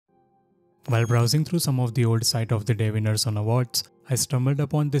While browsing through some of the old site of the day winners on awards, I stumbled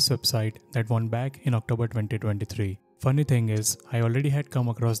upon this website that won back in October 2023. Funny thing is, I already had come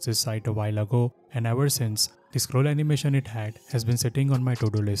across this site a while ago, and ever since, the scroll animation it had has been sitting on my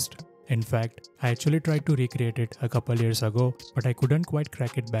to-do list. In fact, I actually tried to recreate it a couple years ago, but I couldn't quite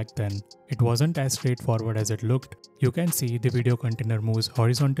crack it back then. It wasn't as straightforward as it looked. You can see the video container moves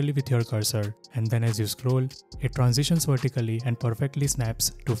horizontally with your cursor, and then as you scroll, it transitions vertically and perfectly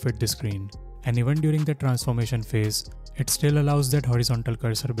snaps to fit the screen. And even during the transformation phase, it still allows that horizontal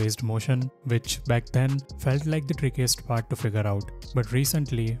cursor based motion, which back then felt like the trickiest part to figure out. But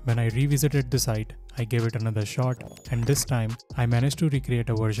recently, when I revisited the site, I gave it another shot, and this time I managed to recreate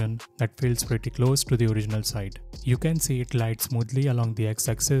a version that feels pretty close to the original site. You can see it glides smoothly along the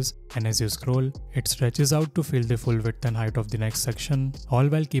x-axis, and as you scroll, it stretches out to fill the full width and height of the next section, all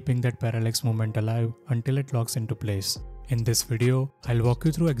while keeping that parallax movement alive until it locks into place. In this video, I'll walk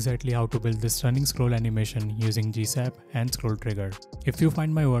you through exactly how to build this stunning scroll animation using GSAP and ScrollTrigger. If you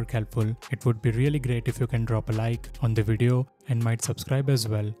find my work helpful, it would be really great if you can drop a like on the video and might subscribe as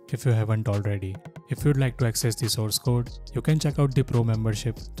well if you haven't already. If you'd like to access the source code, you can check out the Pro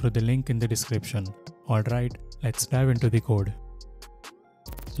membership through the link in the description. Alright, let's dive into the code.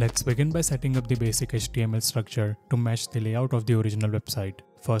 Let's begin by setting up the basic HTML structure to match the layout of the original website.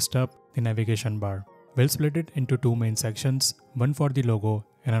 First up, the navigation bar. We'll split it into two main sections, one for the logo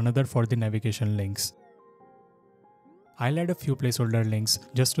and another for the navigation links. I'll add a few placeholder links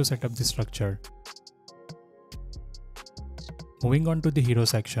just to set up the structure. Moving on to the hero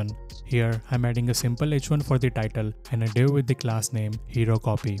section, here I'm adding a simple h1 for the title and a div with the class name hero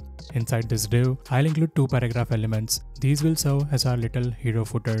copy. Inside this div, I'll include two paragraph elements. These will serve as our little hero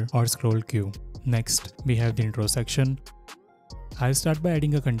footer or scroll queue. Next, we have the intro section. I'll start by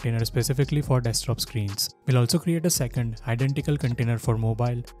adding a container specifically for desktop screens. We'll also create a second, identical container for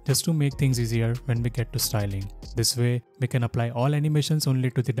mobile just to make things easier when we get to styling. This way, we can apply all animations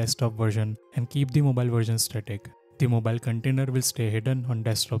only to the desktop version and keep the mobile version static. The mobile container will stay hidden on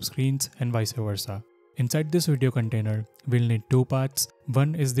desktop screens and vice versa. Inside this video container, we'll need two parts.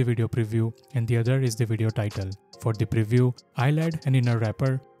 One is the video preview and the other is the video title. For the preview, I'll add an inner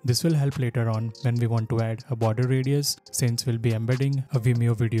wrapper. This will help later on when we want to add a border radius, since we'll be embedding a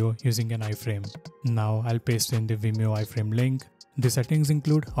Vimeo video using an iframe. Now I'll paste in the Vimeo iframe link. The settings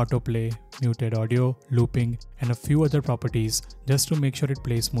include autoplay, muted audio, looping, and a few other properties just to make sure it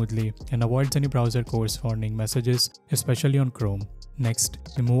plays smoothly and avoids any browser course warning messages, especially on Chrome. Next,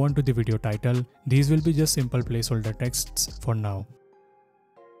 we move on to the video title. These will be just simple placeholder texts for now.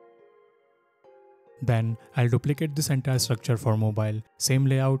 Then I'll duplicate this entire structure for mobile, same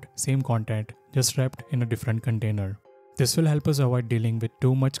layout, same content, just wrapped in a different container. This will help us avoid dealing with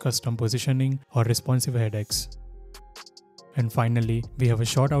too much custom positioning or responsive headaches. And finally, we have a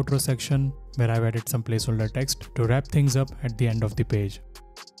short outro section where I've added some placeholder text to wrap things up at the end of the page.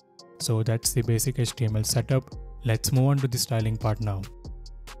 So that's the basic HTML setup. Let's move on to the styling part now.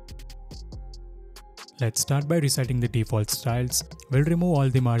 Let's start by resetting the default styles. We'll remove all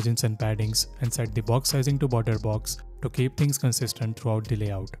the margins and paddings and set the box sizing to border box to keep things consistent throughout the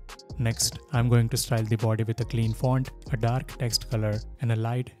layout. Next, I'm going to style the body with a clean font, a dark text color, and a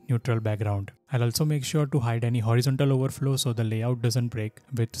light neutral background. I'll also make sure to hide any horizontal overflow so the layout doesn't break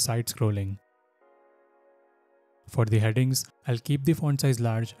with side scrolling. For the headings, I'll keep the font size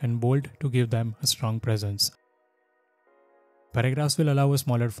large and bold to give them a strong presence. Paragraphs will allow a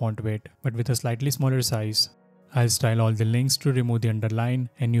smaller font weight, but with a slightly smaller size. I'll style all the links to remove the underline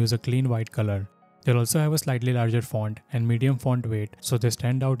and use a clean white color. They'll also have a slightly larger font and medium font weight so they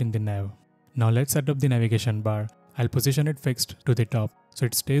stand out in the nav. Now let's set up the navigation bar. I'll position it fixed to the top so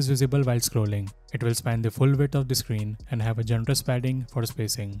it stays visible while scrolling. It will span the full width of the screen and have a generous padding for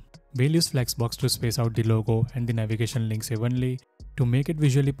spacing. We'll use Flexbox to space out the logo and the navigation links evenly. To make it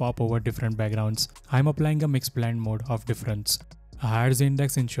visually pop over different backgrounds, I'm applying a mixed blend mode of difference. A higher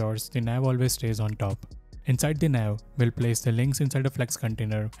z-index ensures the nav always stays on top. Inside the nav, we'll place the links inside a flex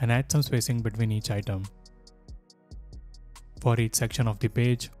container and add some spacing between each item. For each section of the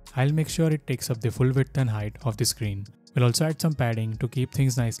page, I'll make sure it takes up the full width and height of the screen. We'll also add some padding to keep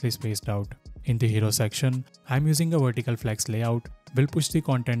things nicely spaced out. In the hero section, I'm using a vertical flex layout. We'll push the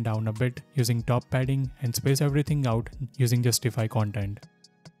content down a bit using top padding and space everything out using justify content.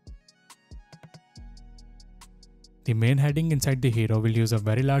 The main heading inside the hero will use a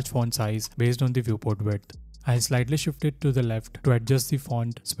very large font size based on the viewport width. I'll slightly shift it to the left to adjust the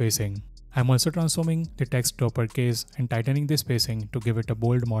font spacing. I'm also transforming the text to uppercase and tightening the spacing to give it a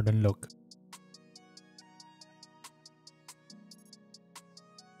bold modern look.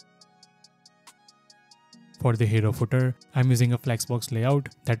 For the hero footer, I'm using a flexbox layout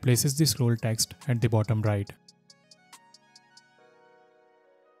that places the scroll text at the bottom right.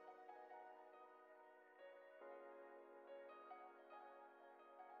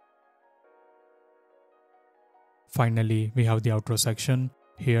 Finally, we have the outro section.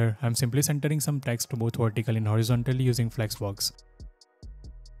 Here, I'm simply centering some text both vertically and horizontally using flexbox.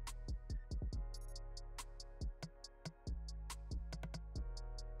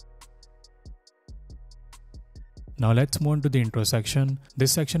 Now let's move on to the intro section.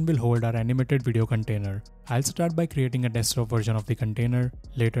 This section will hold our animated video container. I'll start by creating a desktop version of the container.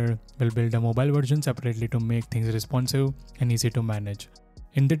 Later, we'll build a mobile version separately to make things responsive and easy to manage.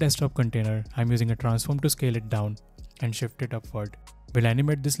 In the desktop container, I'm using a transform to scale it down and shift it upward. We'll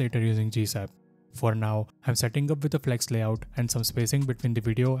animate this later using GSAP. For now, I'm setting up with a flex layout and some spacing between the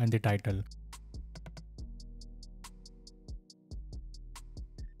video and the title.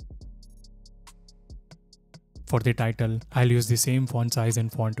 For the title, I'll use the same font size and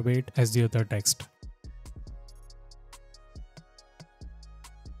font weight as the other text.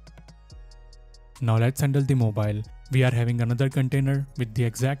 Now let's handle the mobile. We are having another container with the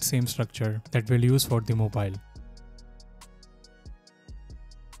exact same structure that we'll use for the mobile.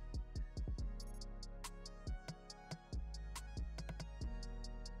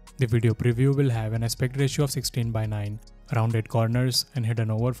 The video preview will have an aspect ratio of 16:9, rounded corners and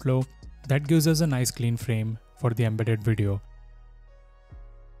hidden overflow. That gives us a nice clean frame for the embedded video.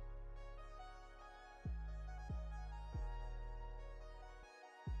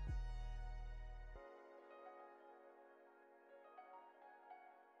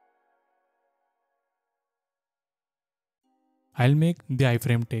 I'll make the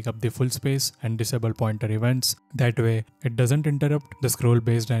iframe take up the full space and disable pointer events. That way, it doesn't interrupt the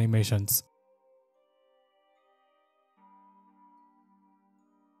scroll-based animations.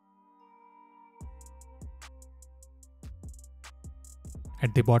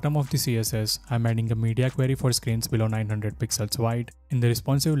 At the bottom of the CSS, I'm adding a media query for screens below 900 pixels wide. In the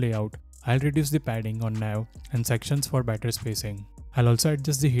responsive layout, I'll reduce the padding on nav and sections for better spacing. I'll also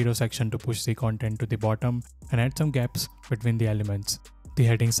adjust the hero section to push the content to the bottom and add some gaps between the elements. The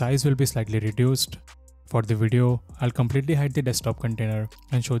heading size will be slightly reduced. For the video, I'll completely hide the desktop container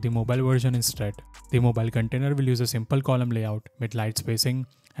and show the mobile version instead. The mobile container will use a simple column layout with light spacing,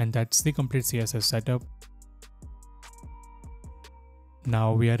 and that's the complete CSS setup.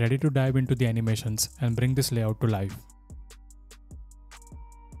 Now we are ready to dive into the animations and bring this layout to life.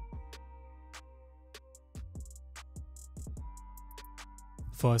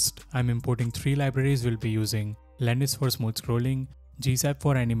 First, I'm importing 3 libraries we'll be using: Lens for smooth scrolling, GSAP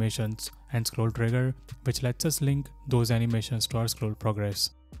for animations, and ScrollTrigger, which lets us link those animations to our scroll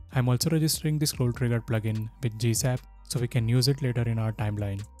progress. I'm also registering the ScrollTrigger plugin with GSAP so we can use it later in our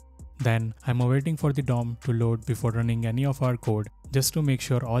timeline. Then, I'm awaiting for the DOM to load before running any of our code, just to make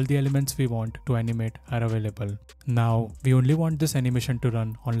sure all the elements we want to animate are available. Now, we only want this animation to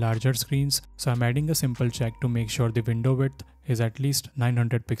run on larger screens, so I'm adding a simple check to make sure the window width is at least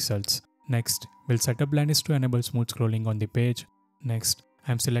 900 pixels. Next, we'll set up Lens to enable smooth scrolling on the page. Next,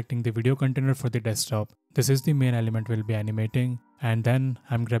 I'm selecting the video container for the desktop. This is the main element we'll be animating. And then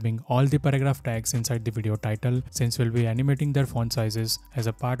I'm grabbing all the paragraph tags inside the video title, since we'll be animating their font sizes as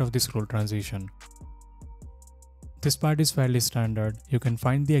a part of the scroll transition. This part is fairly standard. You can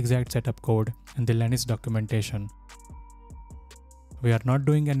find the exact setup code in the Lens documentation. We are not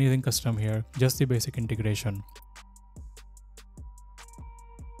doing anything custom here, just the basic integration.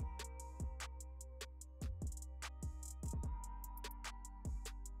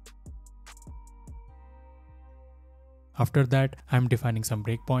 After that, I'm defining some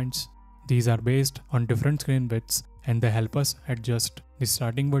breakpoints. These are based on different screen widths and they help us adjust the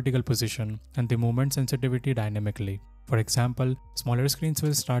starting vertical position and the movement sensitivity dynamically. For example, smaller screens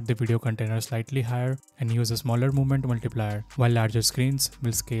will start the video container slightly higher and use a smaller movement multiplier, while larger screens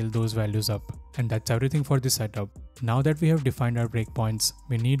will scale those values up. And that's everything for the setup. Now that we have defined our breakpoints,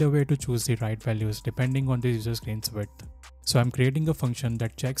 we need a way to choose the right values depending on the user screen's width. So I'm creating a function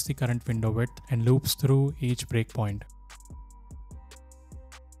that checks the current window width and loops through each breakpoint.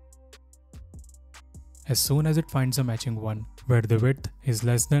 As soon as it finds a matching one, where the width is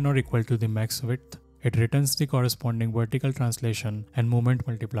less than or equal to the max width, it returns the corresponding vertical translation and movement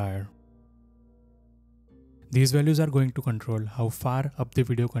multiplier. These values are going to control how far up the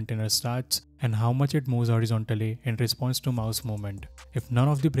video container starts and how much it moves horizontally in response to mouse movement. If none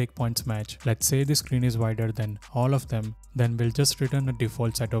of the breakpoints match, let's say the screen is wider than all of them, then we'll just return a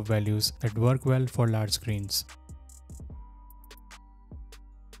default set of values that work well for large screens.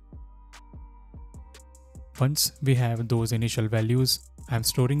 Once we have those initial values, I'm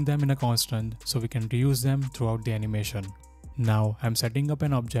storing them in a constant so we can reuse them throughout the animation. Now I'm setting up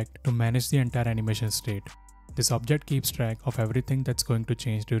an object to manage the entire animation state. This object keeps track of everything that's going to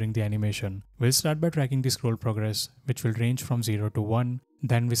change during the animation. We'll start by tracking the scroll progress, which will range from 0 to 1.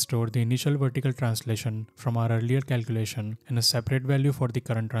 Then we store the initial vertical translation from our earlier calculation and a separate value for the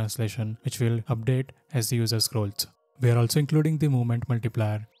current translation, which will update as the user scrolls. We are also including the movement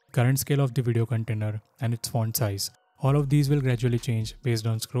multiplier, current scale of the video container, and its font size. All of these will gradually change based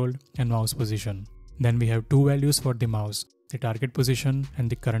on scroll and mouse position. Then we have two values for the mouse, the target position and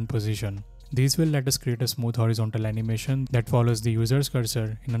the current position. These will let us create a smooth horizontal animation that follows the user's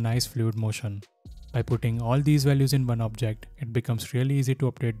cursor in a nice fluid motion. By putting all these values in one object, it becomes really easy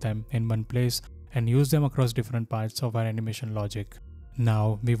to update them in one place and use them across different parts of our animation logic.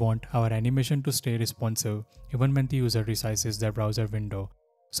 Now we want our animation to stay responsive even when the user resizes their browser window.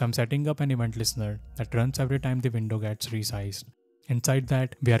 So I'm setting up an event listener that runs every time the window gets resized. Inside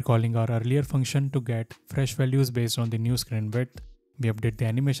that, we are calling our earlier function to get fresh values based on the new screen width. We update the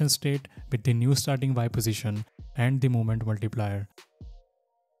animation state with the new starting Y position and the movement multiplier.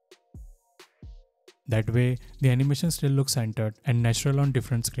 That way, the animation still looks centered and natural on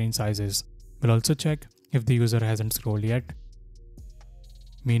different screen sizes. We'll also check if the user hasn't scrolled yet,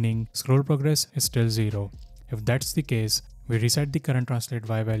 meaning scroll progress is still 0. If that's the case, we reset the current translate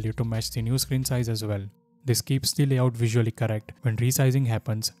Y value to match the new screen size as well. This keeps the layout visually correct when resizing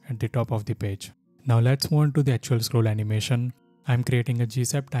happens at the top of the page. Now let's move on to the actual scroll animation. I'm creating a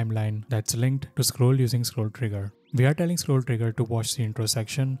GSAP timeline that's linked to scroll using ScrollTrigger. We are telling ScrollTrigger to watch the intro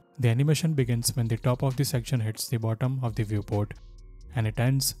section. The animation begins when the top of the section hits the bottom of the viewport, and it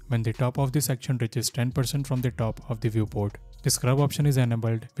ends when the top of the section reaches 10% from the top of the viewport. The scrub option is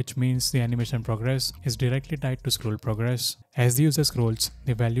enabled, which means the animation progress is directly tied to scroll progress. As the user scrolls,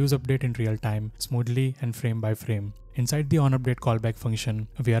 the values update in real time, smoothly and frame by frame. Inside the onUpdate callback function,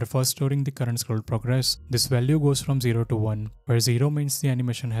 we are first storing the current scroll progress. This value goes from 0 to 1, where 0 means the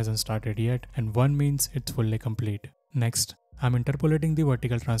animation hasn't started yet and 1 means it's fully complete. Next, I'm interpolating the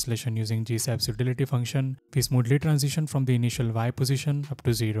vertical translation using GSAP's utility function. We smoothly transition from the initial Y position up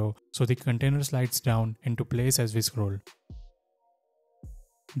to 0, so the container slides down into place as we scroll.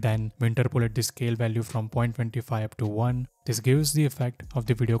 Then we interpolate the scale value from 0.25 up to 1. This gives the effect of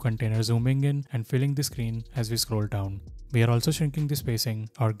the video container zooming in and filling the screen as we scroll down. We are also shrinking the spacing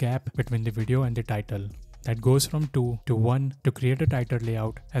or gap between the video and the title. That goes from 2 to 1 to create a tighter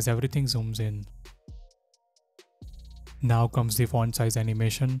layout as everything zooms in. Now comes the font size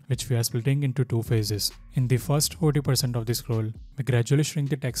animation, which we are splitting into two phases. In the first 40% of the scroll, we gradually shrink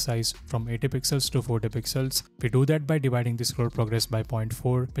the text size from 80 pixels to 40 pixels. We do that by dividing the scroll progress by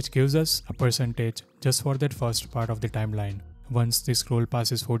 0.4, which gives us a percentage just for that first part of the timeline. Once the scroll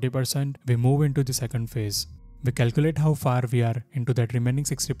passes 40%, we move into the second phase. We calculate how far we are into that remaining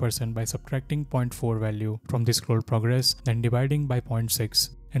 60% by subtracting 0.4 value from the scroll progress, then dividing by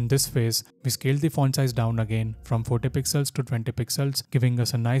 0.6. In this phase, we scale the font size down again from 40 pixels to 20 pixels, giving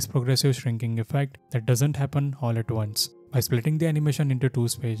us a nice progressive shrinking effect that doesn't happen all at once. By splitting the animation into two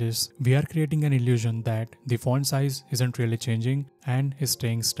stages, we are creating an illusion that the font size isn't really changing and is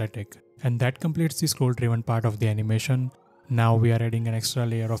staying static. And that completes the scroll-driven part of the animation. Now we are adding an extra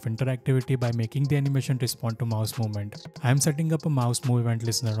layer of interactivity by making the animation respond to mouse movement. I am setting up a mouse move event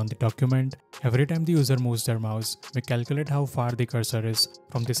listener on the document. Every time the user moves their mouse, we calculate how far the cursor is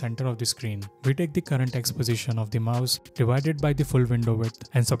from the center of the screen. We take the current X position of the mouse divided by the full window width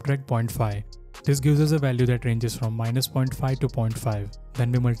and subtract 0.5. This gives us a value that ranges from -0.5 to 0.5.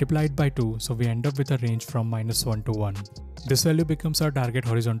 Then we multiply it by 2, so we end up with a range from -1 to 1. This value becomes our target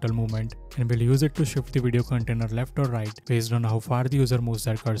horizontal movement, and we'll use it to shift the video container left or right based on how far the user moves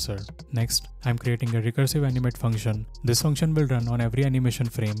their cursor. Next, I'm creating a recursive animate function. This function will run on every animation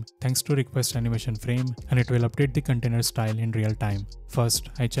frame thanks to request animation frame, and it will update the container style in real time. First,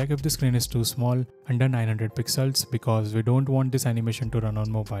 I check if the screen is too small, under 900 pixels, because we don't want this animation to run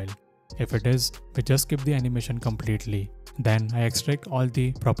on mobile. If it is, we just skip the animation completely. Then I extract all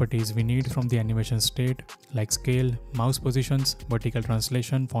the properties we need from the animation state, like scale, mouse positions, vertical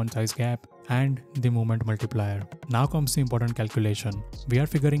translation, font size gap, and the movement multiplier. Now comes the important calculation. We are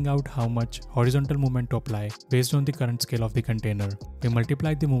figuring out how much horizontal movement to apply based on the current scale of the container. We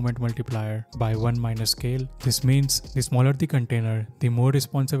multiply the movement multiplier by 1 minus scale. This means the smaller the container, the more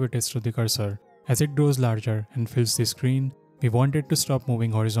responsive it is to the cursor. As it grows larger and fills the screen, we want it to stop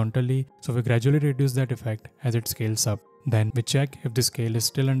moving horizontally, so we gradually reduce that effect as it scales up. Then we check if the scale is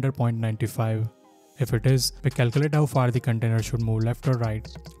still under 0.95. If it is, we calculate how far the container should move left or right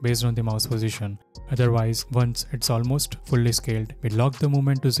based on the mouse position. Otherwise, once it's almost fully scaled, we lock the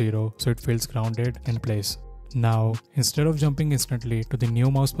movement to 0 so it feels grounded in place. Now, instead of jumping instantly to the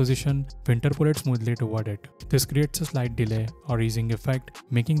new mouse position, we interpolate smoothly toward it. This creates a slight delay or easing effect,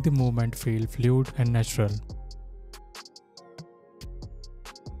 making the movement feel fluid and natural.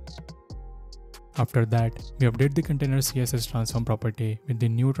 After that, we update the container CSS transform property with the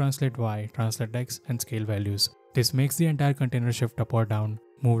new translate Y, translate X, and scale values. This makes the entire container shift up or down,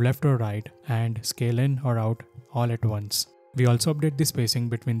 move left or right, and scale in or out all at once. We also update the spacing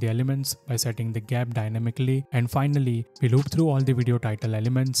between the elements by setting the gap dynamically, and finally, we loop through all the video title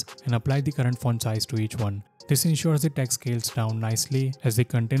elements and apply the current font size to each one. This ensures the text scales down nicely as the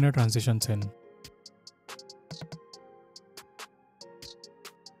container transitions in.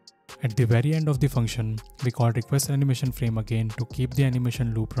 At the very end of the function, we call request animation frame again to keep the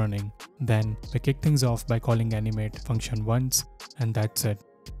animation loop running. Then we kick things off by calling animate function once, and that's it.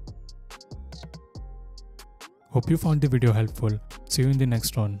 Hope you found the video helpful. See you in the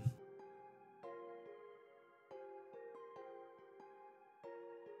next one.